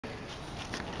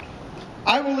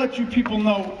I will let you people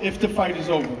know if the fight is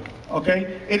over,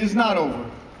 okay? It is not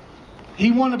over. He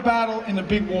won a battle in a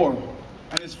big war,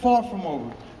 and it's far from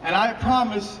over. And I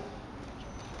promise,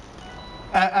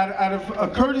 out of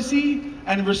a courtesy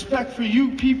and respect for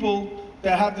you people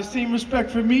that have the same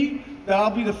respect for me, that I'll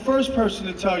be the first person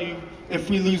to tell you if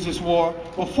we lose this war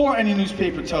before any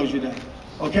newspaper tells you that,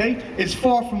 okay? It's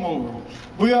far from over.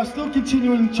 We are still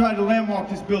continuing to try to landmark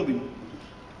this building.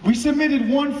 We submitted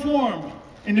one form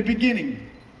in the beginning.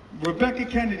 Rebecca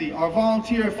Kennedy, our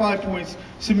volunteer at 5 Points,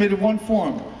 submitted one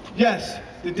form. Yes,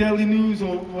 the Daily News,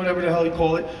 or whatever the hell you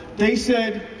call it, they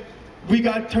said we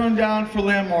got turned down for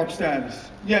landmark status.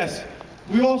 Yes,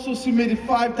 we also submitted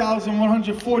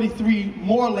 5,143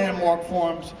 more landmark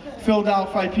forms filled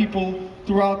out by people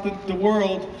throughout the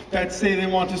world that say they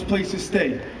want this place to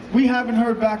stay. We haven't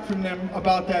heard back from them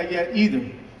about that yet either,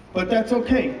 but that's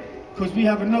okay, because we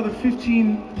have another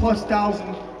 15+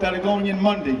 thousand that are going in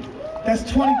Monday. That's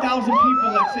 20,000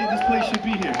 people that say this place should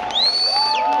be here.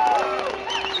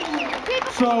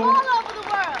 So,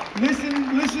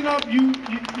 listen up,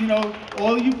 you know,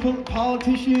 all you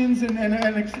politicians and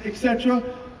etc.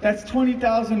 That's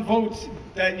 20,000 votes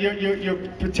that you're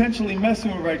potentially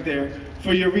messing with right there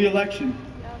for your re-election.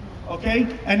 Okay?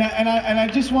 And I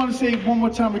just want to say one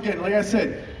more time again, like I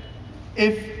said,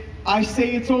 if I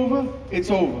say it's over,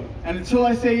 it's over. And until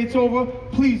I say it's over,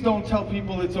 please don't tell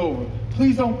people it's over.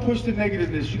 Please don't push the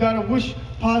negativeness. You gotta wish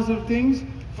positive things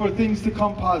for things to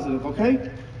come positive,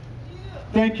 okay?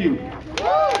 Thank you.